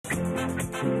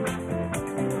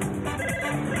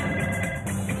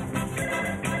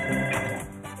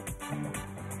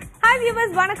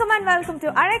viewers, வணக்கம் and welcome to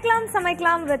Azhaikalam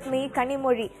Samaikalam with me,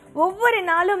 Kanimozhi. ஒவ்வொரு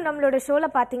நாளும் நம்மளோட ஷோல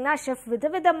பாத்தீங்கன்னா ஷெஃப்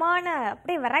விதவிதமான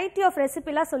அப்படியே வெரைட்டி ஆஃப்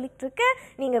ரெசிபிலாம் சொல்லிட்டு இருக்கு.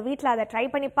 நீங்க வீட்ல அதை ட்ரை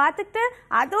பண்ணி பார்த்துட்டு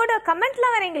அதோட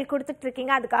கமெண்ட்லாம் வேற எங்களுக்கு கொடுத்துட்டு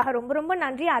இருக்கீங்க. அதுக்காக ரொம்ப ரொம்ப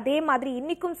நன்றி. அதே மாதிரி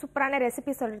இன்னைக்கும் சூப்பரான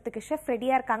ரெசிபி சொல்றதுக்கு ஷெஃப்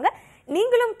ரெடியா இருக்காங்க.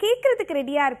 நீங்களும் கேட்கறதுக்கு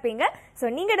ரெடியா இருப்பீங்க. ஸோ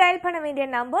நீங்க டயல் பண்ண வேண்டிய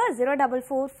நம்பர்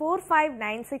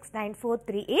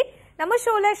 04445969438. நம்ம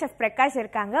ஷோல ஷெஃப் பிரகாஷ்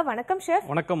இருக்காங்க. வணக்கம் ஷெஃப்.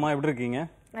 வணக்கம்மா, எப்படி இருக்கீங்க?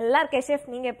 நல்லா இருக்கேன் ஷெஃப்.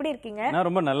 நீங்க எப்படி இருக்கீங்க? நான்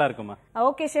ரொம்ப நல்லா இருக்கேம்மா.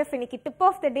 ஓகே ஷெஃப், இன்னைக்கு டிப்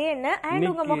ஆஃப் தி டே என்ன? அண்ட்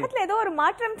உங்க முகத்துல ஏதோ ஒரு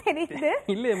மாற்றம் தெரியுது.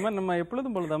 இல்லையம்மா, நம்ம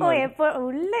எப்பொழுதும் போலதான்.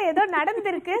 உள்ள ஏதோ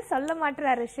நடந்திருக்கு, சொல்ல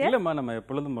மாட்டறாரு ஷெஃப். இல்லம்மா, நம்ம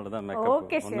எப்பொழுதும் போலதான் மேக்கப்.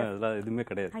 ஓகே ஷெஃப், அதெல்லாம் எதுவுமே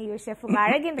கிடையாது. ஐயோ ஷெஃப், உங்க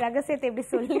அழகின் ரகசியத்தை எப்படி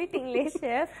சொல்லிட்டீங்களே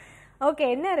ஷெஃப். ஓகே,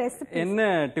 என்ன ரெசிபி? என்ன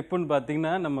டிப்புன்னு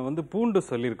பாத்தீங்கன்னா, நம்ம பூண்டு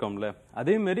சொல்லியிருக்கோம்ல,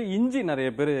 அதே மாதிரி இஞ்சி நிறைய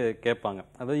பேர் கேட்பாங்க.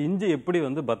 அதாவது இஞ்சி எப்படி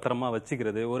பத்திரமா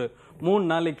வச்சுக்கிறது, ஒரு 3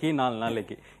 நாளைக்கு 4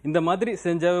 நாளைக்கு இந்த மாதிரி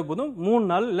செஞ்சாவே போதும். 3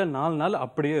 நாள் இல்ல 4 நாள்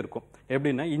அப்படியே இருக்கும்.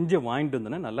 எப்படின்னா, இஞ்சி வாங்கிட்டு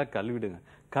வந்தோன்னா நல்லா கழுவிடுங்க.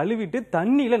 கழுவிட்டு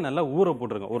தண்ணியில நல்லா ஊற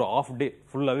போட்டுருங்க. ஒரு ½ டே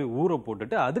ஃபுல்லாவே ஊற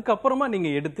போட்டுட்டு அதுக்கப்புறமா நீங்க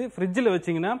எடுத்து ஃப்ரிட்ஜில்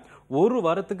வச்சீங்கன்னா 1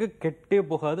 வாரத்துக்கு கெட்டே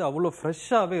போகாது. அவ்வளோ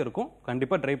ஃப்ரெஷ்ஷாவே இருக்கும்.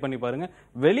 கண்டிப்பா ட்ரை பண்ணி பாருங்க.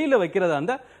 வெளியில வைக்கிறதா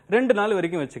இருந்தா 2 நாள்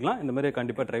வரைக்கும் வச்சுக்கலாம். இந்த மாதிரி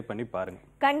கண்டிப்பா ட்ரை பண்ணி பாருங்க.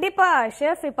 கண்டிப்பா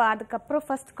ஷெஃப். இப்ப அதுக்கப்புறம்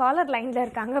ஃபர்ஸ்ட் காலர் லைன்ல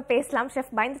இருக்காங்க, பேசலாம்.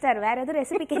 ஷெஃப் பயந்துட்டாரு, வேற எதுவும்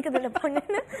ரெசிபி கேட்குதுல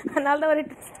பொண்ணுன்னு, அதனால தான் ஒரு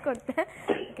டிப்ஸ் கொடுத்தேன்.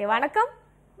 ஓகே, வணக்கம்.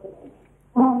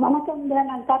 வணக்கம்,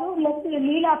 நான் கரூர்ல இருந்து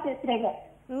லீலா பேசுறேங்க.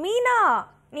 மீனா,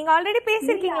 நீங்க ஆல்ரெடி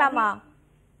பேசிருக்கீங்களாமா?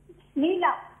 லீலா.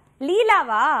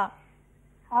 லீலாவா?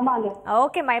 ஆமாங்க.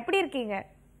 ஓகேம்மா, எப்படி இருக்கீங்க?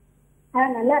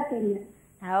 நல்லா இருக்கீங்க.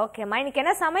 ஓகேம்மா, இன்னைக்கு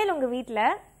என்ன சமையல் உங்க வீட்ல?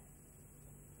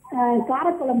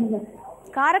 காரக்குழம்புங்க.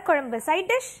 காரக்குழம்பு. Side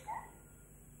dish?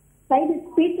 Side dish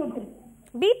beetroot.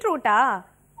 பீட்ரூட்டா?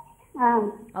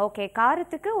 Okay,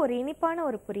 காரத்துக்கு ஒரு இனிப்பான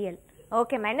ஒரு பொரியல்.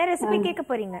 ஓகேம்மா, என்ன ரெசிபி கேட்க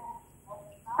போறீங்க?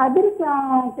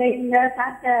 அதிரசம் செய்யுங்க,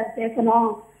 பேசணும்.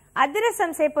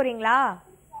 அதிரசம் செய்ய போறீங்களா?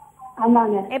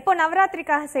 ஆமாங்க. எப்போ,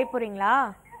 நவராத்திரிக்காக செய்ய போறீங்களா?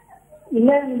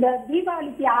 இல்ல, இந்த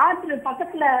தீபாவளிக்கு ஆற்று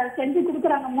பக்கத்துல செஞ்சு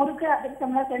குடுக்குறாங்க. முறுக்கு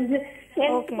அதிரசம்லாம் செஞ்சு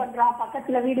சேல்ஸ் பண்றோம்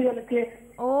பக்கத்துல வீடுகளுக்கு.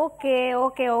 ஓகே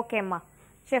ஓகே ஓகேம்மா.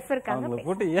 ஷெஃப் இருக்காங்க.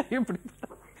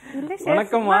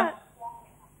 வணக்கம்மா.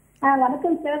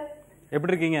 வணக்கம் சார்.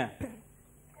 எப்படி இருக்கீங்க?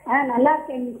 நல்லா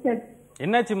இருக்கேன் சார்.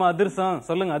 என்னாச்சுமா அதிரசம்?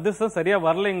 சொல்லுங்க. அதிரசம் சரியா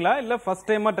வரலைங்களா இல்ல ஃபர்ஸ்ட்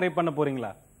டைமா ட்ரை பண்ண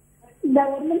போறீங்களா? இந்த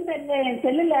ஒரு நிமிஷம்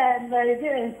செல்லுல இந்த இது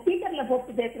ஸ்பீக்கர்ல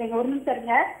போட்டு பேசுறேங்க. ஒரு நிமிஷம்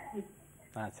இருங்க.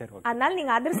 அதனால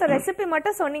நீங்க அதிரசம் ரெசிபி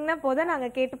மட்டும் சொன்னீங்கன்னா போதும், நாங்க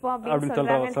கேட்டுப்போம் அப்படின்னு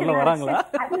சொல்ல வராங்களா?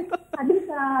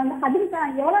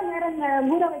 அதிரசம் எவ்வளவு நேரம்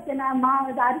ஊற வைக்கணும்?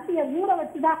 அரிசியை ஊற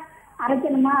வச்சுதான்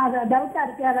அரைக்கணுமா? அது டவுட்டா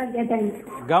இருக்கு, அதான் கேட்டேன்.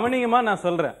 கவனிங்கம்மா, நான்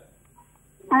சொல்றேன்.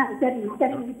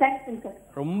 சரிங்க.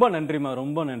 ரொம்ப நன்றிமா,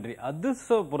 ரொம்ப நன்றி.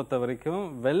 அதிரசம் பொறுத்த வரைக்கும்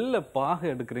வெள்ளை பாகு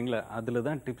எடுக்கிறீங்களா,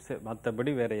 அதுலதான் டிப்ஸ்.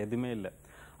 மற்றபடி வேற எதுவுமே இல்லை.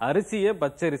 அரிசியை,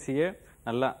 பச்சரிசியை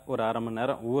நல்லா ஒரு 1/2 மணி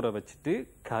நேரம் ஊற வச்சுட்டு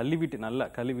கழுவிட்டு நல்லா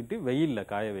கழுவிட்டு வெயில்ல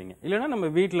காய வைங்க. இல்லைன்னா நம்ம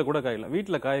வீட்டில் கூட காயலாம்.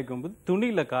 வீட்டில் காய வைக்கும்போது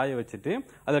துணியில காய வச்சுட்டு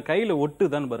அதை கையில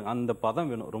ஒட்டுதான்னு பாருங்க. அந்த பதம்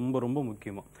வேணும், ரொம்ப ரொம்ப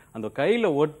முக்கியமா. அந்த கையில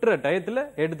ஒட்டுற டயத்துல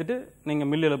எடுத்துட்டு நீங்க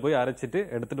மில்லில் போய் அரைச்சிட்டு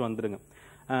எடுத்துட்டு வந்துடுங்க.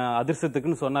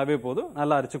 அதிர்சத்துக்குன்னு சொன்னாவே போதும்,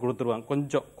 நல்லா அரைச்சு கொடுத்துருவாங்க.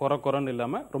 கொஞ்சம் குறன்னு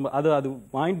இல்லாம ரொம்ப. அது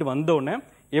வாங்கிட்டு வந்தோடனே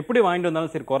எப்படி வாங்கிட்டு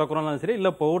வந்தாலும் சரி, குறன்னாலும் சரி, இல்ல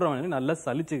பவுடர் நல்லா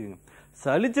சலிச்சுக்குங்க.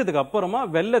 சலிச்சதுக்கு அப்புறமா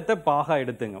வெல்லத்தை பாகா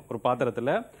எடுத்துங்க. ஒரு பாத்திரத்துல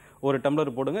 1 டம்ளர்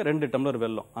போடுங்க, 2 டம்ளர்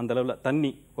வெல்லம். அந்த அளவுல தண்ணி,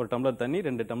 1 டம்ளர் தண்ணி,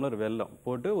 2 டம்ளர் வெல்லம்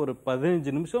போட்டு ஒரு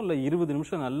 15 நிமிஷம் இல்ல 20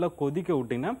 நிமிஷம் நல்லா கொதிக்க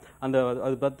விட்டீங்கன்னா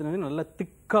அது 10 நிமிஷம் நல்லா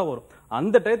திக்கா வரும்.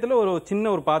 அந்த டயத்துல ஒரு சின்ன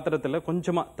ஒரு பாத்திரத்துல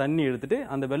கொஞ்சமா தண்ணி எடுத்துட்டு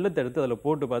அந்த வெல்லத்தை எடுத்து அதுல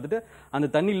போட்டு பார்த்துட்டு அந்த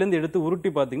தண்ணில இருந்து எடுத்து உருட்டி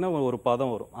பாத்தீங்கன்னா ஒரு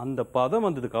பதம் வரும். அந்த பதம்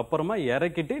வந்ததுக்கு அப்புறமா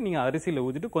இறக்கிட்டு நீங்க அரிசியில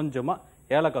ஊத்திட்டு கொஞ்சமா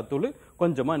ஏலக்காய் தூள்,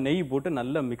 கொஞ்சமா நெய் போட்டு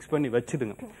நல்லா மிக்ஸ் பண்ணி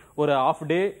வச்சிடுங்க. ஒரு ½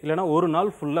 டே இல்லைன்னா 1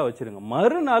 நாள் ஃபுல்லா வச்சிருங்க.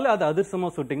 மறுநாள் அது அதிரசமா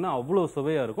சுட்டிங்கன்னா அவ்வளவு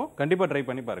சுவையா இருக்கும். கண்டிப்பா ட்ரை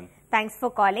பண்ணி பாருங்க. Thanks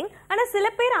for calling. ஆனா சில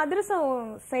பேர் அதிரசம்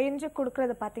செஞ்சு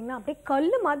கொடுக்கறது பாத்தீங்கன்னா அப்படியே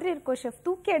கல்லு மாதிரி இருக்கும் ஷெஃப்.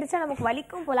 தூக்கி அடிச்சா நமக்கு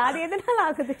வலிக்கும் போல. அது எதனால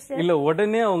ஆகுது ஷெஃப்? இல்ல,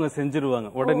 உடனே அவங்க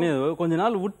செஞ்சிருவாங்க. உடனே கொஞ்ச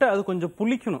நாள் விட்டு அது கொஞ்சம்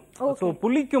புளிக்கணும். சோ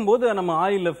புளிக்கும் போது நம்ம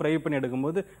ஆயில்ல ஃப்ரை பண்ணி எடுக்கும்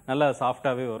போது நல்லா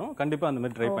சாஃப்டாவே வரும். கண்டிப்பா அந்த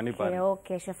மாதிரி ட்ரை பண்ணி பாருங்க.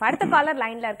 Okay chef. அடுத்த காலர்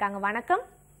லைன்ல இருக்காங்க. வணக்கம்.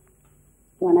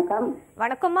 வணக்கம்.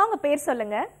 வணக்கம்மா, உங்க பேர்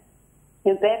சொல்லுங்க.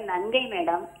 என் பேர் நங்கை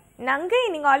மேடம். நங்கை,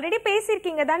 நீங்க ஆல்ரெடி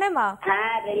பேசிருக்கீங்க தானேமா?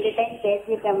 2 டைம்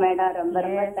பேசிட்டேன் மேடம். ரொம்ப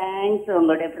ரொம்ப தேங்க்ஸ்.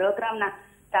 உங்களுடைய ப்ரோக்ராம் நான்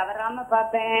தவறாம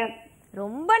பாப்பேன்.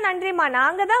 ரொம்ப நன்றிமா.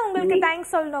 நாங்க தான் உங்களுக்கு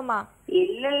தேங்க்ஸ் சொல்லணுமா?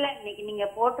 இல்ல இன்னைக்கு நீங்க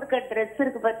போட்டிருக்க ட்ரெஸ்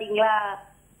இருக்கு பாத்தீங்களா,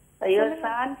 ஐயோ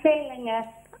சான்ஸே இல்லைங்க.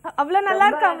 அவ்வளவு நல்லா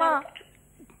இருக்காமா?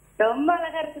 ரொம்ப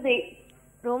அழகா இருக்குது.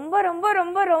 ரொம்ப ரொம்ப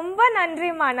ரொம்ப ரொம்ப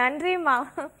நன்றிமா. நன்றிமா.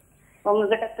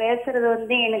 உங்ககிட்ட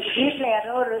பேசுறது எனக்கு வீட்டுல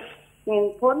யாரோ ஒரு என்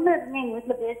பொண்ணு இருந்து எங்க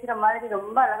வீட்டுல பேசுற மாதிரி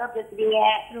ரொம்ப அழகா பேசுறீங்க.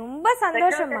 ரொம்ப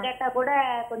சந்தோஷமா. கேட்டா கூட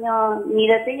கொஞ்சம் நீ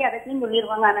இதை செய்ய அதையும்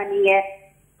சொல்லிருவாங்க. ஆனா நீங்க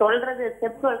சொல்றது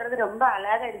ஸ்டெப் சொல்றது ரொம்ப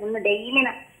அழகா இருக்குன்னு டெய்லி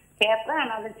நான் கேட்பேன்.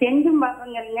 ஆனா அதை செஞ்சும்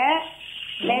பாப்பேங்க.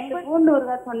 நேற்று பூண்டு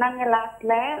ஊறுகாய் சொன்னாங்க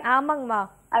லாஸ்ட்ல. ஆமாங்கம்மா.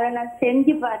 அதை நான்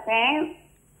செஞ்சு பார்த்தேன்.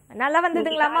 நல்லா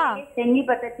வந்ததுங்களாமா? செஞ்சு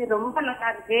பார்த்தாச்சு, ரொம்ப நல்லா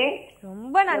இருக்கு.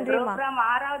 ரொம்ப நன்றிமா.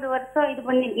 6வது வருஷம் இது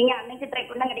பண்ணிருக்கீங்க. அன்னைக்கு ட்ரை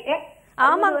பண்ண கிடைக்க.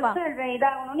 ஆமாங்கம்மா.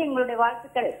 இதாகணும்னு எங்களுடைய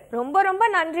வாழ்த்துக்கள். ரொம்ப ரொம்ப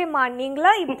நன்றிமா.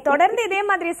 நீங்களும் தொடர்ந்து இதே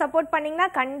மாதிரி சப்போர்ட் பண்ணீங்கன்னா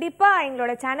கண்டிப்பா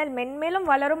எங்களோட சேனல் மென்மேலும்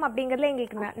வளரும் அப்படிங்கறதுல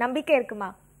எங்களுக்கு நம்பிக்கை இருக்குமா.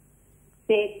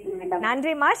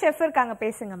 நன்றிமா. ஷெஃப் இருக்காங்க,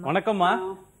 பேசுங்கம்மா. வணக்கம்மா.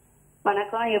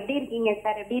 வணக்கம். எப்படி இருக்கீங்க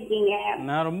சார்? எப்படி இருக்கீங்க?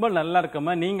 நான் ரொம்ப நல்லா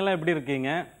இருக்கேம்மா. நீங்களாம் எப்படி இருக்கீங்க?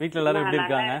 வீட்ல எல்லாரும் எப்படி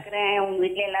இருக்காங்க? உங்க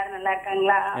வீட்ல எல்லாரும் நல்லா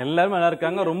இருக்காங்களா? எல்லாரும் நல்லா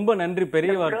இருக்காங்க. ரொம்ப நன்றி.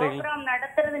 பெரிய வார்த்தைகள். ப்ரோகிராம்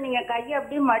நடத்துறது நீங்க கையை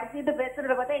அப்படியே மடிச்சிட்டு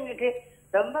பேசுறத பார்த்தா எங்களுக்கு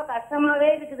ரொம்ப கஷ்டமாவே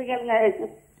இருக்குது. கேளுங்க,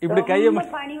 இப்படி கையை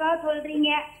பணிவா சொல்றீங்க.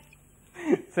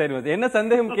 சரி, என்ன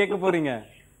சந்தேகம் கேட்க போறீங்க?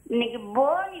 இன்னைக்கு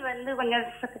போலி கொஞ்சம்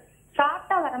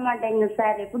சாப்பிட்டா வர மாட்டேங்க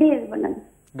சார். எப்படி இது பண்ணுங்க?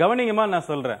 கவனிங்கம்மா, நான்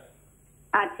சொல்றேன்.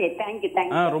 சரி,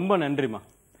 தேங்க்யூ. ரொம்ப நன்றிமா.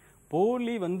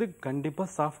 போலி கண்டிப்பா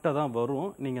சாஃப்டா தான் வரும்.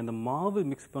 நீங்க அந்த மாவு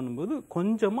மிக்ஸ் பண்ணும்போது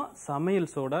கொஞ்சமா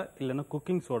சமையல் சோடா இல்லைன்னா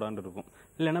குக்கிங் சோடான்னு இருக்கும்,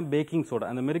 இல்லைன்னா பேக்கிங்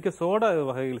சோடா, அந்த மாதிரி சோடா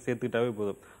வகைகள் சேர்த்துக்கிட்டாவே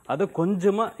போதும். அதை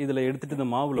கொஞ்சமா இதுல எடுத்துட்டு இந்த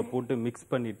மாவுல போட்டு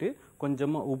மிக்ஸ் பண்ணிட்டு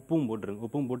கொஞ்சமா உப்பும் போட்டுருங்க.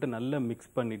 உப்பும் போட்டு நல்லா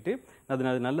மிக்ஸ் பண்ணிட்டு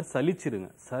அது நல்லா சலிச்சிருங்க.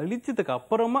 சலிச்சதுக்கு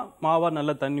அப்புறமா மாவா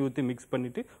நல்லா தண்ணி ஊற்றி மிக்ஸ்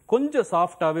பண்ணிட்டு கொஞ்சம்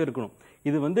சாஃப்டாவே இருக்கணும்.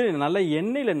 இது நல்லா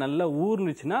எண்ணெயில நல்லா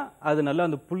ஊர்னுச்சுன்னா அது நல்லா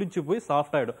அந்த புளிச்சு போய்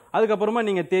சாஃப்ட் ஆயிடும். அதுக்கப்புறமா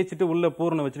நீங்க தேய்ச்சிட்டு உள்ள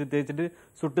பூர்ணம் வச்சுட்டு தேய்ச்சிட்டு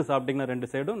சுட்டு சாப்பிட்டீங்கன்னா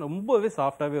 2 சைடும் ரொம்பவே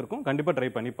சாஃப்டாவே இருக்கும். கண்டிப்பா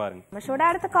ட்ரை பண்ணி பாருங்க. நம்ம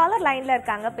அடுத்த காலர் லைன்ல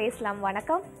இருக்காங்க, பேசலாம்.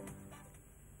 வணக்கம்.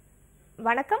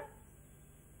 வணக்கம்.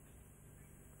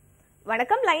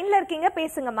 வணக்கம், லைன்ல இருக்கீங்க,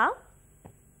 பேசுங்கம்மா.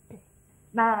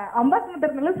 நான்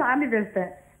அம்பாசமுத்திரத்துல சாந்தி பேசுறேன்.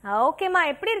 ஓகேம்மா,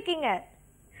 எப்படி இருக்கீங்க?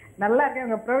 நல்லா இருக்கேன்.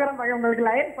 உங்க ப்ரோகிராம் பார்க்க உங்களுக்கு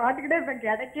லைன் பாத்துக்கிட்டே இருப்பேன்,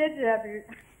 கிடைக்கவே செய்யாது.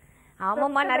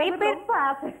 ஆமாம்மா, நிறைய பேர். ரொம்ப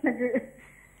ஆசை எனக்கு.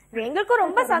 எங்களுக்கும்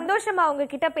ரொம்ப சந்தோஷமா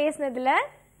உங்ககிட்ட பேசுனதுல.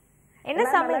 என்ன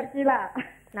சமையல் இருக்கீங்களா?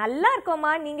 நல்லா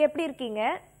இருக்கோம்மா, நீங்க எப்படி இருக்கீங்க?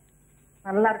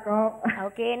 நல்லா இருக்கோம்.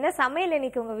 ஓகே, என்ன சமையல்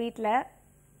இன்னைக்கு உங்க வீட்ல?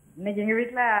 இன்னைக்கு எங்க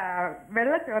வீட்ல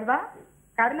வெள்ளச்சோறு தான்,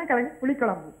 கருணைக்கிழங்கு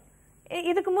புளிக்குழம்பு.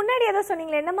 இதுக்கு முன்னாடி ஏதோ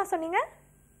சொன்னீங்களே, என்னம்மா சொன்னீங்க?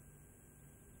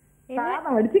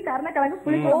 சாதம் வடிச்சு கருணைக்கிழங்கு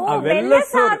புளிக்குழம்பு. வெள்ள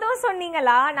சாதம்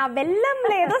சொன்னீங்களா? நான்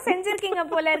வெள்ளம்ல ஏதோ செஞ்சிருக்கீங்க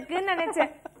போல இருக்குன்னு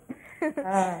நினைச்சேன்.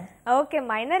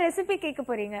 ஓகேம்மா, என்ன ரெசிபி கேட்க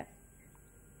போறீங்க?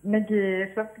 இன்னைக்கு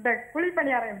குழி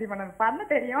பணியாரம் எப்படி பண்ண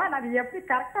தெரியும், அது எப்படி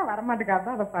கரெக்டா வர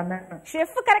மாட்டேங்காதான் அதை பண்ணணும்.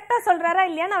 ஷெஃப் கரெக்டா சொல்றாரா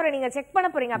இல்லையான்னு அவரை நீங்க செக் பண்ண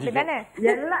போறீங்க, அப்படிதானே?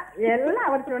 எல்லாம்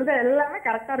அவர் சொல்றது எல்லாமே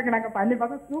கரெக்டா இருக்கு. நாங்க பண்ணி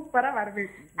பார்த்தோம், சூப்பரா வருது.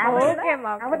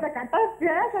 அவர்கிட்ட கரெக்டா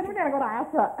பேசணும்னு எனக்கு ஒரு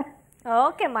ஆசை.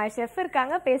 ஓகேம்மா, ஷெஃப்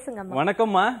இருக்காங்க, பேசுங்கம்மா.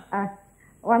 வணக்கம்மா.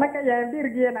 வணக்கம், எப்படி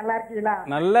இருக்கீங்க? நல்லா இருக்கீங்களா?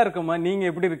 நல்லா இருக்குமா. நீங்க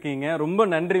எப்படி இருக்கீங்க? ரொம்ப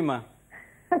நன்றிமா.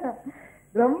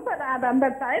 ரொம்ப அந்த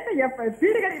டயத்தை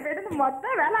வீடு கடைக்கு போயிட்டு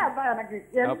மொத்த வேலை அதான். எனக்கு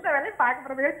எந்த வேலையும் பார்க்க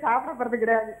போறது சாப்பிட போறது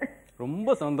கிடையாது.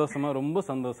 ரொம்ப சந்தோஷமா, ரொம்ப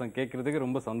சந்தோஷம். கேட்கறதுக்கு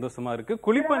ரொம்ப சந்தோஷமா இருக்கு.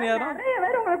 குழிப்பணியாரம் நிறைய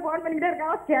பேர் உங்களுக்கு போன் பண்ணிக்கிட்டே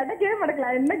இருக்காங்க, கிடைக்கவே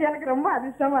மாட்டேங்கலாம். இன்னைக்கு எனக்கு ரொம்ப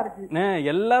அதிர்ஷ்டமா இருக்கு.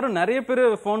 எல்லாரும் நிறைய பேர்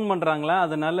போன் பண்றாங்களா,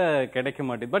 அதனால கிடைக்க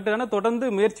மாட்டேங்குது. பட் ஆனா தொடர்ந்து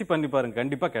முயற்சி பண்ணி பாருங்க,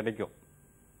 கண்டிப்பா கிடைக்கும்.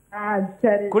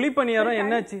 குழிப்பணியாரம்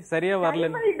என்னாச்சு, சரியா வரல?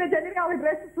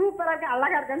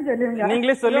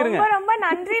 நீங்களே சொல்லிருங்க. ரொம்ப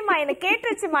நன்றிமா, எனக்கு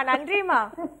கேட்டுருச்சுமா. நன்றிமா.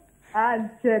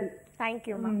 சரி,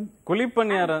 தேங்க்யூ.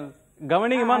 குழிப்பணியாரம்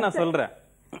கவனிங்கம்மா, நான் சொல்றேன்.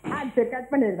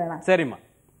 சரிம்மா.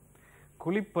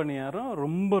 குழிப்பணியாரம்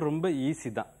ரொம்ப ரொம்ப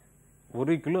ஈஸி தான்.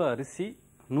 1 கிலோ அரிசி,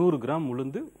 100 கிராம்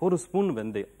உளுந்து, 1 ஸ்பூன்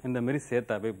வெந்தயம், இந்த மாதிரி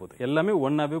சேர்த்தாவே போதும். எல்லாமே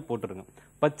ஒன்னாவே போட்டுருங்க.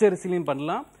 பச்சை அரிசிலையும்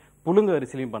பண்ணலாம், புழுங்க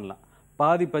அரிசிலையும் பண்ணலாம்.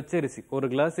 பாதி பச்சரிசி, 1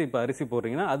 கிளாஸ் இப்ப அரிசி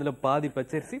போடுறீங்கன்னா அதுல பாதி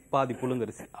பச்சரிசி பாதி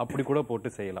புழுங்கரிசி அப்படி கூட போட்டு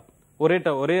செய்யலாம்.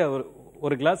 ஒரே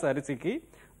 1 கிளாஸ் அரிசிக்கு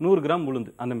 100 கிராம்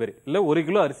உளுந்து, அந்த மாதிரி. இல்ல 1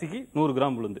 கிலோ அரிசிக்கு 100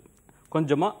 கிராம் உளுந்து,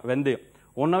 கொஞ்சமா வெந்தயம்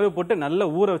ஒன்னாவே போட்டு நல்லா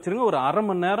ஊற வச்சிருங்க. ஒரு 1/2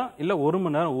 மணி நேரம் இல்ல 1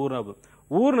 மணி நேரம் ஊறாகும்.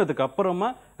 ஊறினதுக்கு அப்புறமா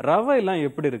ரவை எல்லாம்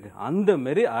எப்படி இருக்கு அந்த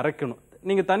மாதிரி அரைக்கணும்.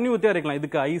 நீங்க தண்ணி ஊத்தி அரைக்கலாம்.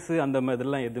 இதுக்கு ஐஸ் அந்த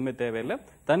மாதிரிலாம் எதுவுமே தேவையில்லை.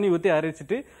 தண்ணி ஊத்தி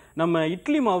அரைச்சிட்டு நம்ம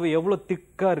இட்லி மாவு எவ்வளவு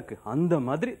திக்கா இருக்கு அந்த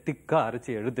மாதிரி திக்கா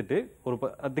அரைச்சி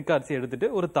எடுத்துட்டு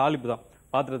ஒரு தாளிப்பு தான்.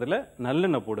 பாத்திரத்துல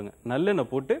நல்லெண்ணெய் போடுங்க. நல்லெண்ணெய்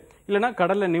போட்டு இல்லைன்னா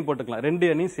கடலை எண்ணெயும் போட்டுக்கலாம். 2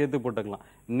 எண்ணெயும் சேர்த்து போட்டுக்கலாம்.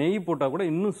 நெய் போட்டா கூட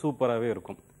இன்னும் சூப்பராகவே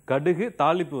இருக்கும். கடுகு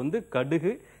தாளிப்பு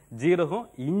கடுகு, ஜீரகம்,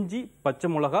 இஞ்சி, பச்சை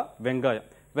மிளகா, வெங்காயம்.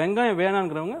 வெங்காயம்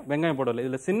வேணாங்கிறவங்க வெங்காயம் போடல.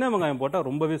 இதுல சின்ன வெங்காயம் போட்டா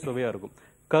ரொம்பவே சுவையா இருக்கும்.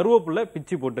 கருவேப்பிலை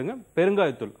பிச்சு போட்டுங்க,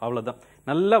 பெருங்காயத்தூள், அவ்வளவுதான்.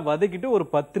 நல்லா வதக்கிட்டு ஒரு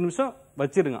 10 நிமிஷம்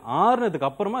வச்சிருங்க. ஆறுனதுக்கு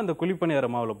அப்புறமா அந்த குழிப்பணியார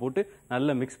மாவுல போட்டு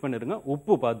நல்லா மிக்ஸ் பண்ணிருங்க.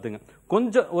 உப்பு பார்த்துங்க.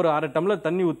 கொஞ்சம் ஒரு 1/2 டம்ளர்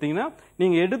தண்ணி ஊத்தீங்கன்னா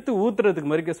நீங்க எடுத்து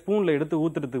ஊத்துறதுக்கு மாதிரி ஸ்பூன்ல எடுத்து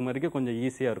ஊத்துறதுக்கு மாதிரி கொஞ்சம்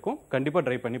ஈஸியா இருக்கும். கண்டிப்பா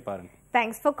ட்ரை பண்ணி பாருங்க.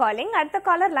 Thanks for calling. அடுத்த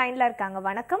காலர் லைன்ல இருக்காங்க.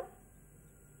 வணக்கம்.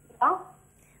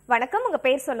 வணக்கம், உங்க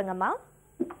பேர் சொல்லுங்கம்மா.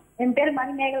 என் பேர்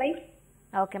மணிமேகலை.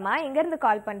 ஓகேம்மா, எங்க இருந்து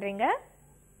கால் பண்றீங்க?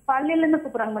 பள்ளியில இருந்து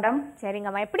கூப்பிடுறாங்க மேடம்.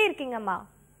 சரிங்கம்மா, எப்படி இருக்கீங்கம்மா?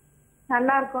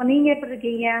 நல்லா இருக்கோம், நீங்க எப்படி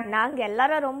இருக்கீங்க? நாங்க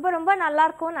எல்லாரும் ரொம்ப ரொம்ப நல்லா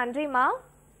இருக்கோம், நன்றிம்மா.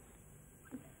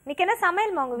 இன்னைக்கு என்ன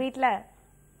சமையல்மா உங்க வீட்ல?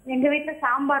 எங்க வீட்டுல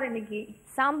சாம்பார் இன்னைக்கு.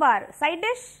 Sambar, side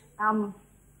dish? ஆமா,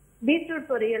 பீட்ரூட்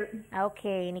பொரியல்.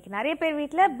 ஓகே, இன்னைக்கு நிறைய பேர்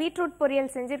வீட்ல பீட்ரூட்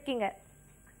பொரியல் செஞ்சிருக்கீங்க.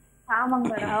 ஆமாங்க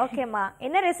மேடம். ஓகேம்மா,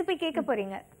 என்ன ரெசிபி கேட்க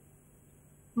போறீங்க?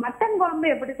 மட்டன் குழம்பு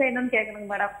எப்படி செய்யணும்னு கேட்கணுங்க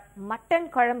மேடம். மட்டன்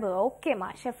குழம்பு. ஓகேம்மா,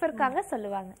 ஷெஃப் இருக்காங்க,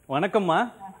 சொல்லுவாங்க. வணக்கம்மா.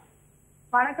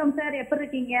 வணக்கம் சார், எப்படி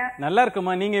இருக்கீங்க? நல்லா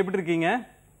இருக்குமா, நீங்க எப்படி இருக்கீங்க?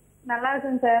 நல்லா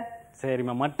இருக்குங்க சார்.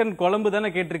 சரிம்மா, மட்டன் குழம்பு தானே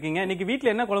கேட்டிருக்கீங்க. இன்னைக்கு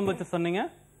வீட்ல என்ன குழம்பு வச்சு சொன்னீங்க?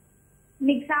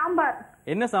 இன்னைக்கு சாம்பார்.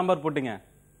 என்ன சாம்பார் போட்டீங்க?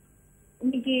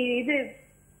 இன்னைக்கு இது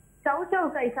சௌசௌ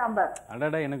காய் சாம்பார்.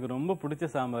 அடடா, எனக்கு ரொம்ப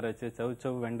பிடிச்ச சாம்பார் ஆச்சு.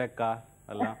 சௌசௌ, வெண்டைக்காய்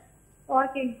எல்லாம்.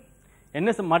 ஓகே.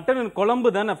 என்ன மட்டன்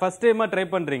குழம்பு தானே ஃபர்ஸ்ட் டைமா ட்ரை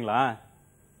பண்றீங்களா?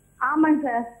 ஆமாங்க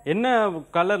சார். என்ன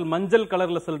கலர்? மஞ்சள்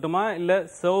கலர்ல சொல்லட்டுமா, இல்ல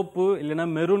சிவப்பு, இல்லனா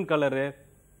மெரூன் கலரு?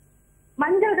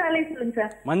 மஞ்சள் கலர்ல சொல்லுங்க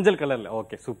சார். மஞ்சள் கலர்ல.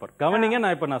 Okay, super. கவனிங்க,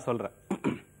 நான் சொல்றேன்.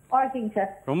 ஓகேங்க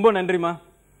சார். ரொம்ப நன்றிமா.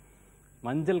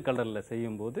 மஞ்சள் கலர்ல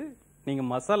செய்யும் போது நீங்க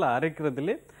மசாலா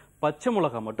அரைக்கிறதுல பச்சை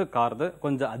மிளகாய் மட்டும் காரத்தை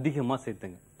கொஞ்சம் அதிகமா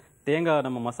சேர்த்துங்க. தேங்காய்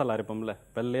நம்ம மசாலா அரைப்போம்ல,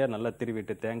 வெள்ளையா நல்லா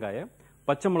திருவிட்டு தேங்காயை,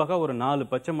 பச்சை மிளகா ஒரு 4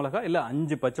 பச்சை மிளகா இல்ல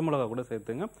 5 பச்சை மிளகா கூட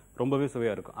சேர்த்துங்க. ரொம்பவே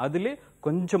சுவையா இருக்கும். அதுல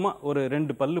கொஞ்சமா ஒரு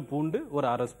 2 பல்லு பூண்டு, ஒரு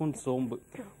 1/2 ஸ்பூன் சோம்பு,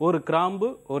 ஒரு கிராம்பு,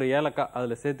 ஒரு ஏலக்காய்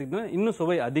அதுல சேர்த்துக்கிட்டா இன்னும்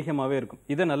சுவை அதிகமாவே இருக்கும்.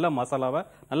 இதை நல்லா மசாலாவை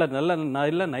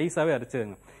நல்லா நைஸாவே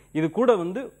அரைச்சிடுங்க. இது கூட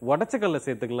உடச்சக்கல்ல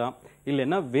சேர்த்துக்கலாம்,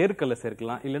 இல்லைன்னா வேர்க்கல்ல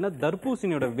சேர்க்கலாம், இல்லைன்னா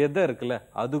தர்பூசணியோட விதை இருக்குல்ல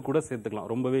அது கூட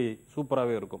சேர்த்துக்கலாம். ரொம்பவே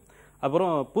சூப்பராகவே இருக்கும்.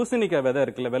 அப்புறம் பூசணிக்காய் விதை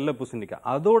இருக்குல்ல, வெள்ளை பூசணிக்காய்,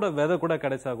 அதோட விதை கூட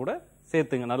கிடைச்சா கூட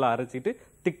சேர்த்துங்க. நல்லா அரைச்சிட்டு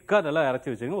திக்கா நல்லா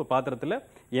அரைச்சி வச்சுங்க. ஒரு பாத்திரத்துல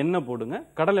எண்ணெய் போடுங்க,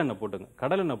 கடலெண்ணெய் போட்டுங்க.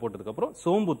 கடலெண்ணெய் போட்டதுக்கு அப்புறம்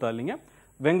சோம்பு தாளிங்க,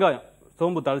 வெங்காயம்,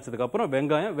 சோம்பு தாளிச்சதுக்கு அப்புறம்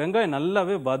வெங்காயம்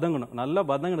நல்லாவே வதங்கணும். நல்லா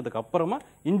வதங்கினதுக்கு அப்புறமா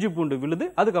இஞ்சி பூண்டு விழுது,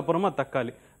 அதுக்கப்புறமா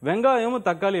தக்காளி. வெங்காயமும்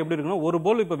தக்காளி எப்படி இருக்குன்னா, ஒரு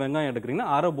போல் இப்ப வெங்காயம்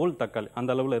எடுக்கிறீங்கன்னா 1/2 போல் தக்காளி,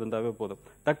 அந்த அளவுல இருந்தாவே போதும்.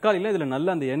 தக்காளியில இதுல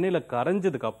நல்லா அந்த எண்ணெயில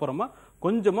கரைஞ்சதுக்கு அப்புறமா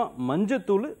கொஞ்சமா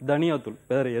மஞ்சத்தூள், தனியாத்தூள்,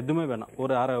 வேற எதுவுமே வேணாம்.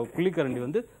 ஒரு 1/2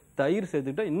 குழிக்கரண்டி தயிர்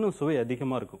சேர்த்துக்கிட்டா இன்னும் சுவை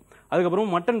அதிகமா இருக்கும்.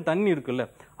 அதுக்கப்புறம் மட்டன் தண்ணி இருக்குல்ல,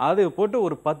 அதை போட்டு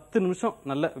ஒரு 10 நிமிஷம்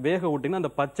நல்லா வேக விட்டீங்கன்னா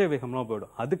அந்த பச்சை வேகம்லாம்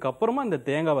போயிடும். அதுக்கப்புறமா இந்த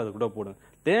தேங்காவை அது கூட போடுங்க.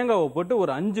 தேங்காவை போட்டு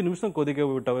ஒரு 5 நிமிஷம் கொதிக்க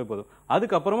விட்டாவே போதும்.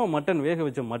 அதுக்கப்புறமா மட்டன் வேக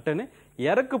வச்ச மட்டனை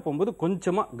இறக்க போகும்போது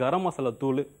கொஞ்சமா கரம் மசாலா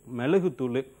தூள், மிளகு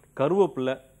தூள்,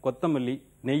 கருவேப்பிலை, கொத்தமல்லி,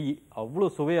 நெய்,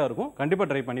 அவ்வளவு சுவையா இருக்கும். கண்டிப்பா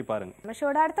ட்ரை பண்ணி பாருங்க.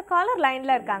 அடுத்த காலர்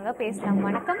லைன்ல இருக்காங்க, பேசலாம்.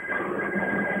 வணக்கம்.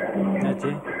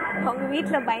 உங்க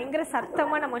வீட்டுல பயங்கர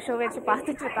சத்தமா நம்ம ஷோ வச்சு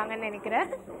பார்த்துட்டு இருக்காங்கன்னு நினைக்கிறேன்.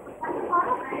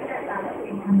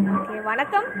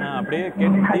 வணக்கம். அப்படியே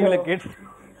டிவில கேட்டு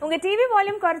உங்க டிவி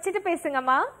வால்யூம் குறைச்சிட்டு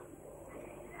பேசுங்கம்மா.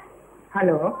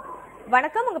 ஹலோ,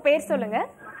 வணக்கம், உங்க பேர் சொல்லுங்க.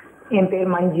 என்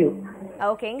பேர் மஞ்சு.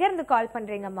 ஓகே, எங்க இருந்து கால்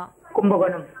பண்றீங்கம்மா?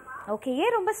 கும்பகோணம். ஓகே,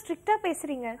 ஏன் ரொம்ப ஸ்ட்ரிக்ட்டா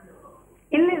பேசுறீங்க?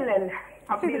 இல்ல இல்ல இல்ல,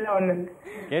 அப்படி இல்ல, ஒண்ணு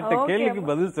கேட்ட கேள்விக்கு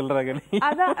பதில் சொல்றாங்க.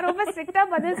 அதான் ரொம்ப ஸ்ட்ரிக்ட்டா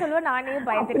பதில் சொல்லுவ, நானே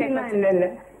பயந்துட்டேன். இல்ல இல்ல.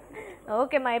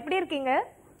 ஓகேம்மா, எப்படி இருக்கீங்க?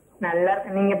 நல்லா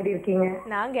இருக்கேன், நீங்க எப்படி இருக்கீங்க?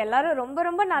 நாங்க எல்லாரும் ரொம்ப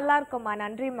ரொம்ப நல்லா இருக்கோம்மா,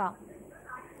 நன்றிம்மா.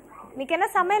 இன்னைக்கு என்ன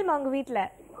சமையல்மா உங்க வீட்ல?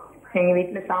 எங்க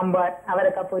வீட்டுல சாம்பார்,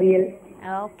 அவரைக்காய் பொரியல்.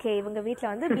 ஓகே, இவங்க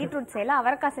வீட்ல பீட்ரூட் செய்யலாம்,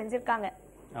 அவரைக்காய் செஞ்சிருக்காங்க.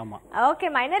 ஆமா.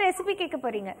 ஓகேம்மா, என்ன ரெசிபி கேட்க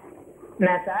போறீங்க?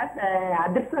 நான் சார்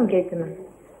அதிரசம் கேட்கணும்.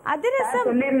 அதிரசம்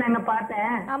சொல்லிருந்தாங்க,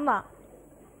 பார்த்தேன். ஆமா,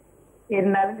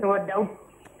 இருந்தாலும் ஒரு டவுட்.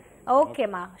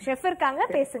 ஓகேம்மா, ஷெஃப் இருக்காங்க,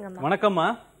 பேசுங்கம்மா. வணக்கம்மா.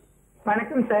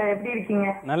 வணக்கம் சார், எப்படி இருக்கீங்க?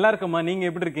 நல்லா இருக்கம்மா, நீங்க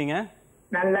எப்படி இருக்கீங்க?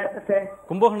 நல்லா இருக்கு சார்.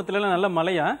 கும்பகோணத்துல எல்லாம் நல்ல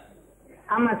மழையா?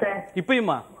 ஆமா சார்.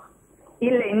 இப்பயுமா?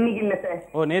 இல்ல, இன்னைக்கு இல்ல சார்.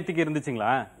 ஓ, நேத்திக்கு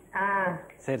இருந்துச்சுங்களா?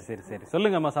 சரி சரி சரி,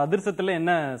 சொல்லுங்கம்மா. அதிரசத்துல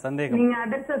என்ன சந்தேகம்? நீங்க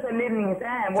அதிரசம் சொல்லிருந்தீங்க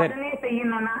சார், உடனே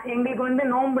செய்யணும்னா எங்களுக்கு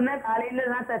நோம்புன்னா காலையில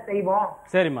தான் சார் செய்வோம்.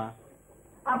 சரிம்மா.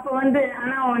 அப்ப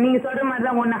ஆனா நீங்க சொல்ற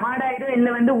மாதிரிதான், ஒண்ணு ஹார்ட் ஆயிடும்,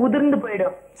 இல்ல உதிர்ந்து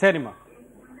போயிடும். சரிம்மா.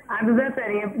 அதுதான்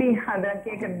சார், எப்படி அதான்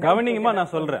கேக்குறது. கவனிங்கம்மா,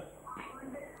 நான் சொல்றேன்.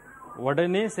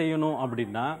 உடனே செய்யணும்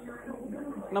அப்படின்னா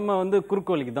நம்ம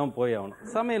குறுக்கோலிக்கு தான் போய் ஆகணும்.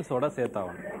 சமையல் சோடா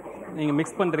சேர்த்தாகணும். நீங்க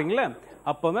மிக்ஸ் பண்றீங்களா,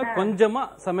 அப்பவே கொஞ்சமா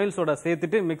சமையல் சோடா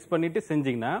சேர்த்துட்டு மிக்ஸ் பண்ணிட்டு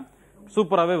செஞ்சீங்கன்னா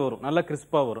சூப்பராகவே வரும், நல்லா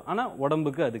கிறிஸ்பா வரும். ஆனா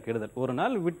உடம்புக்கு அது கெடுதல். ஒரு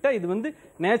நாள் விட்டா இது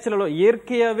நேச்சுரலா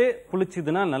இயற்கையாவே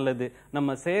புளிச்சுதுன்னா நல்லது.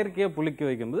 நம்ம செயற்கையா புளிக்க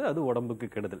வைக்கும்போது அது உடம்புக்கு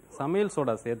கெடுதல். சமையல்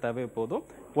சோடா சேர்த்தாவே போதும்,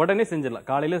 உடனே செஞ்சிடலாம்.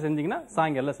 காலையில செஞ்சீங்கன்னா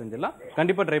சாயங்காலம் செஞ்சிடலாம்.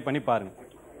 கண்டிப்பா ட்ரை பண்ணி பாருங்க.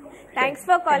 Thanks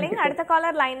for calling. அடுத்த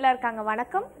காலர் லைன்ல இருக்காங்க.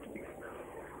 வணக்கம்.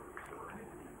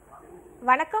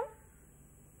 வணக்கம்.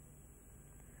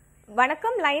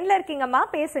 வணக்கம், லைன்ல இருக்கீங்கம்மா,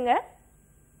 பேசுங்க.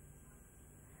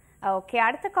 ஓகே,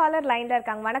 அடுத்த காலர் லைன்ல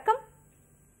இருக்காங்க. வணக்கம்.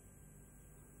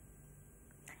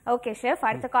 ஓகே ஷெஃப்,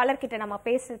 அடுத்த காலர் கிட்ட நம்ம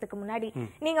பேசுறதுக்கு முன்னாடி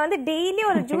நீங்க வந்து டெய்லி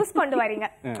ஒரு ஜூஸ் கொண்டு வரீங்க,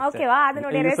 ஓகேவா?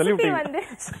 அதனுடைய ரெசிபி வந்து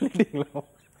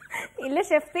இல்ல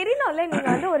ஷெஃப், தெரியணும்ல, நீங்க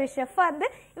வந்து ஒரு ஷெஃபா இருந்து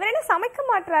இவர் என்ன சமைக்க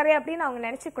மாட்டாரு அப்படின்னு அவங்க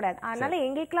நினைச்ச கூடாது. அதனால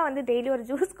எங்களுக்குலாம் வந்து டெய்லி ஒரு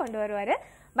ஜூஸ் கொண்டு வருவாரு.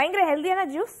 பயங்கர ஹெல்தியான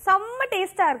ஜூஸ், செம்ம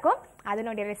டேஸ்டா இருக்கும்.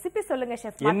 அதனுடைய ரெசிபி சொல்லுங்க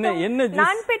ஷெஃப்.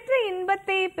 நான் பெற்ற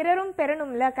இன்பத்தை பிறரும்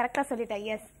பெறணும்ல, கரெக்டா சொல்லிட்டேன்.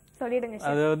 எஸ், சொல்லிடுங்க.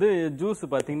 அதாவது ஜூஸ்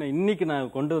பாத்தீங்கன்னா இன்னைக்கு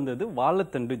நான் கொண்டு வந்தது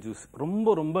வாழைத்தண்டு ஜூஸ்.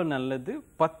 ரொம்ப ரொம்ப நல்லது.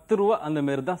 10 ரூபா அந்த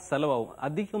மாதிரி தான் செலவாகும்,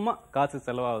 அதிகமா காசு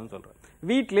செலவாகும்னு சொல்றேன்.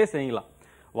 வீட்டிலேயே செய்யலாம்.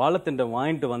 வாழைத்தண்டை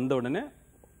வாங்கிட்டு வந்த உடனே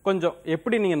கொஞ்சம்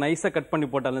எப்படி நீங்க நைஸா கட் பண்ணி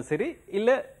போட்டாலும் சரி, இல்ல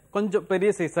கொஞ்சம் பெரிய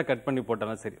சைஸா கட் பண்ணி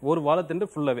போட்டாலும் சரி, ஒரு வாழைத்தண்டு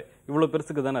ஃபுல்லாவே இவ்வளவு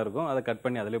பெருசுக்கு தானே இருக்கும், அதை கட்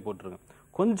பண்ணி அதிலே போட்டுருங்க.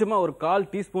 கொஞ்சமா ஒரு 1/4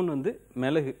 டீஸ்பூன் வந்து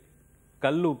மிளகு,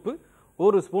 கல் உப்பு,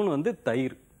 1 ஸ்பூன் வந்து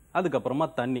தயிர், அதுக்கப்புறமா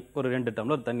தண்ணி, ஒரு 2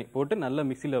 டம்ளர் தண்ணி போட்டு நல்லா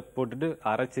மிக்சியில போட்டுட்டு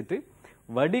அரைச்சிட்டு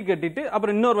வடிகட்டிட்டு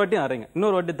அப்புறம் இன்னொரு வாட்டி அரைங்க.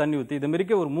 இன்னொரு வாட்டி தண்ணி ஊற்றி இது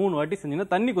மாதிரிக்கு ஒரு 3 வாட்டி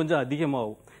செஞ்சீங்கன்னா தண்ணி கொஞ்சம்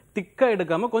அதிகமாகும். திக்கா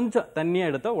எடுக்காம கொஞ்சம் தண்ணியா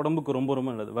எடுத்தா உடம்புக்கு ரொம்ப ரொம்ப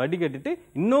நல்லது. வடிகட்டிட்டு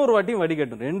இன்னொரு வாட்டியும்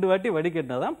வடிகட்டணும். 2 வாட்டி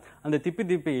வடிகட்டினாதான் அந்த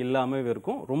திப்பி இல்லாம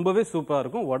இருக்கும். ரொம்பவே சூப்பரா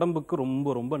இருக்கும். உடம்புக்கு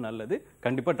ரொம்ப ரொம்ப நல்லது.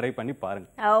 கண்டிப்பா ட்ரை பண்ணி பாருங்க.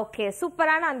 ஓகே,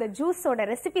 சூப்பரான அந்த ஜூஸோட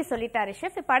ரெசிபி சொல்லிட்டாரு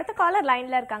ஷெஃப். இப்ப அடுத்த காலர்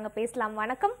லைன்ல இருக்காங்க, பேசலாம்.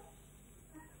 வணக்கம்.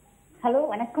 ஹலோ,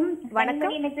 வணக்கம்.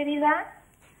 வணக்கம். என்ன தெரியுதா?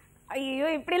 ஐயோ,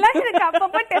 இப்படி எல்லாம் எனக்கு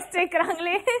அப்பப்ப டெஸ்ட்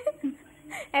வைக்கிறாங்களே,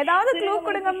 ஏதாவது க்ளூ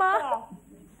கொடுங்கம்மா.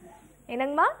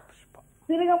 என்னங்கம்மா?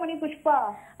 சிறுகமணி புஷ்பா.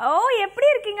 ஓ, எப்படி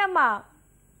இருக்கீங்கம்மா?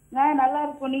 நான் நல்லா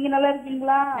இருக்கும். நீங்க நல்லா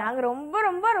இருக்கீங்களா? நாங்க ரொம்ப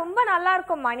ரொம்ப ரொம்ப நல்லா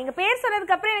இருக்கோம்மா. நீங்க பேர்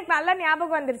சொன்னதுக்கு அப்புறம் எனக்கு நல்லா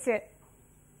ஞாபகம் வந்துருச்சு.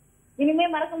 இனிமே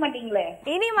மறக்க மாட்டீங்களே?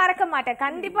 இனி மறக்க மாட்டேன்,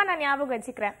 கண்டிப்பா நான் ஞாபகம்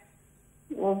வச்சுக்கிறேன்.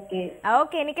 Okay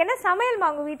okay. இன்னைக்கு என்ன சமையல்மா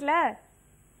உங்க வீட்ல?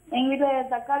 எங்க வீட்டுல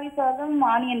தக்காளி சாதம்,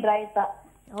 ஆனியன் ரைத்தா.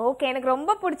 ஓகே, எனக்கு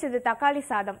ரொம்ப பிடிச்சது தக்காளி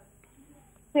சாதம்.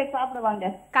 சரி, சாப்பிடுவாங்க.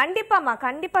 கண்டிப்பாமா,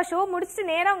 கண்டிப்பா. ஷோ முடிச்சுட்டு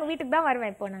நேரா உங்க வீட்டுக்கு தான்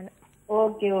வருவேன் இப்போ நான்.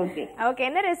 Okay okay okay.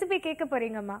 என்ன ரெசிபி கேட்க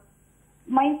போறீங்கம்மா?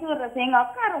 மைசூர் ரசம். எங்க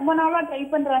அக்கா ரொம்ப நாளா ட்ரை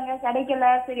பண்றாங்க,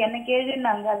 கிடைக்கல. சரி, என்ன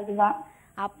கேளுன்னாங்க, அதுக்குதான்.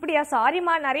 அப்படியா?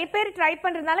 சாரிமா, நிறைய பேர் ட்ரை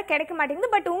பண்றதுனால கிடைக்க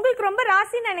மாட்டேங்குது. பட் உங்களுக்கு ரொம்ப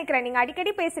ராசின்னு நினைக்கிறேன், நீங்க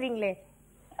அடிக்கடி பேசுறீங்களே.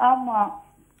 ஆமா.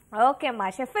 ஓகேம்மா,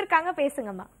 ஷெஃப் இருக்காங்க,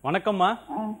 பேசுங்கம்மா. வணக்கம்மா.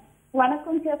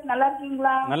 வணக்கம் ஷெஃப், நல்லா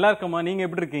இருக்கீங்களா? நல்லா இருக்கம்மா, நீங்க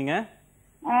எப்படி இருக்கீங்க?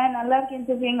 நல்லா இருக்கேன்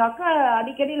ஷெஃப். எங்க அக்கா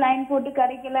அடிக்கடி லைன் போட்டு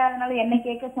கிடைக்கல, அதனால என்ன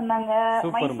கேட்க சொன்னாங்க.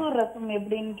 மைசூர் ரசம்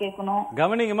எப்படின்னு கேட்கணும்.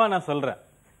 கவனிங்கம்மா, நான் சொல்றேன்.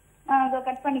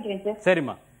 கட் பண்ணிக்கிறேன் சார்.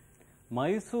 சரிம்மா.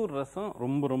 மைசூர் ரசம்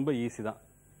ரொம்ப ரொம்ப ஈஸி தான்.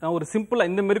 நான் ஒரு சிம்பிளா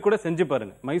இந்த மாதிரி கூட செஞ்சு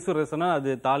பாருங்க. மைசூர் ரசம்னா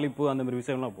அது தாளிப்பு அந்த மாதிரி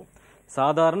விஷயம்லாம் போகும்.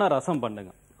 சாதாரண ரசம்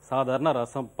பண்ணுங்க. சாதாரண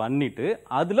ரசம் பண்ணிட்டு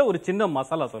அதுல ஒரு சின்ன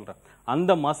மசாலா சொல்றேன்.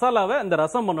 அந்த மசாலாவை அந்த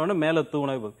ரசம் பண்ணோன்னு மேல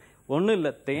தூணை ஒன்றும்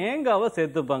இல்லை, தேங்காவை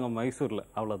சேர்த்துப்பாங்க மைசூர்ல,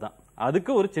 அவ்வளோதான்.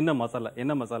 அதுக்கு ஒரு சின்ன மசாலா.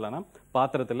 என்ன மசாலானா,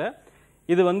 பாத்திரத்தில்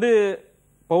இது வந்து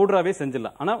பவுடராகவே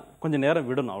செஞ்சிடலாம், ஆனால் கொஞ்சம் நேரம்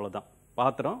விடணும், அவ்வளோதான்.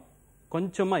 பாத்திரம்,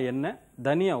 கொஞ்சமாக எண்ணெய்,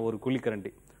 தனியா ஒரு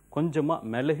குழிக்கரண்டி,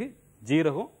 கொஞ்சமாக மிளகு,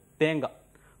 ஜீரகம், தேங்காய்,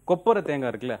 கொப்பரை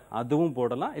தேங்காய் இருக்குல்ல அதுவும்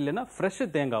போடலாம், இல்லைன்னா ஃப்ரெஷ்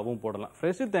தேங்காவும் போடலாம்.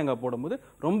 ஃப்ரெஷ் தேங்காய் போடும்போது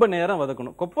ரொம்ப நேரம்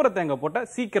வதக்கணும். கொப்பரை தேங்காய் போட்டால்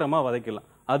சீக்கிரமாக வதக்கலாம்.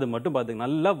 அது மட்டும் பார்த்துங்க,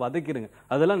 நல்லா வதக்கிடுங்க.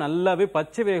 அதெல்லாம் நல்லாவே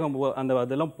பச்சை வேகம் அந்த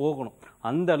அதெல்லாம் போகணும்.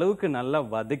 அந்த அளவுக்கு நல்லா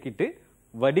வதக்கிட்டு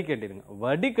வடிகட்டிடுங்க.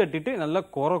 வடிகட்டிட்டு நல்லா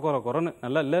கொரன்னு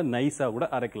நல்லா இல்லை நைஸாக கூட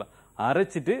அரைக்கலாம்.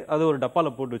 அரைச்சிட்டு அதை ஒரு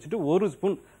டப்பாவில் போட்டு வச்சுட்டு 1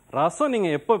 ஸ்பூன் ரசம்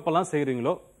நீங்கள் எப்பெல்லாம்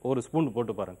செய்கிறீங்களோ 1 ஸ்பூன்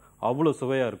போட்டு பாருங்க, அவ்வளோ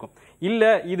சுவையாக இருக்கும்.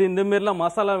 இல்லை இது இந்த மாதிரிலாம்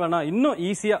மசாலா வேணாம், இன்னும்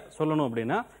ஈஸியாக சொல்லணும்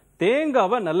அப்படின்னா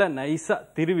தேங்காவை நல்லா நைஸா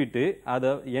திருவிட்டு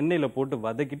அதை எண்ணெயில போட்டு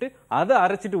வதக்கிட்டு அதை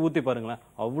அரைச்சிட்டு ஊத்தி பாருங்களேன்,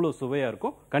 அவ்வளவு சுவையா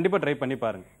இருக்கும். கண்டிப்பா ட்ரை பண்ணி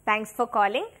பாருங்க. Thanks for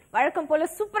calling. வழக்கம் போல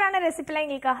சூப்பரான ரெசிபிலாம்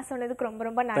எங்களுக்காக சொன்னதுக்கு ரொம்ப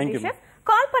ரொம்ப நன்றி ஷெஃப்.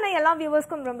 கால் பண்ண எல்லா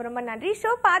வியூவர்ஸ்க்கும் ரொம்ப ரொம்ப நன்றி.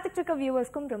 ஷோ பார்த்துட்டு இருக்க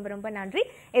வியூவர்ஸ்க்கும் ரொம்ப ரொம்ப நன்றி.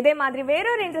 இதே மாதிரி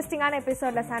வேறொரு இன்ட்ரெஸ்டிங்கான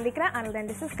எபிசோட்ல சந்திக்கிறேன். Until then,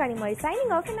 this is Kanimozhi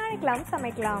signing off. நாளைக்கலாம்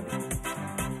சமைக்கலாம்.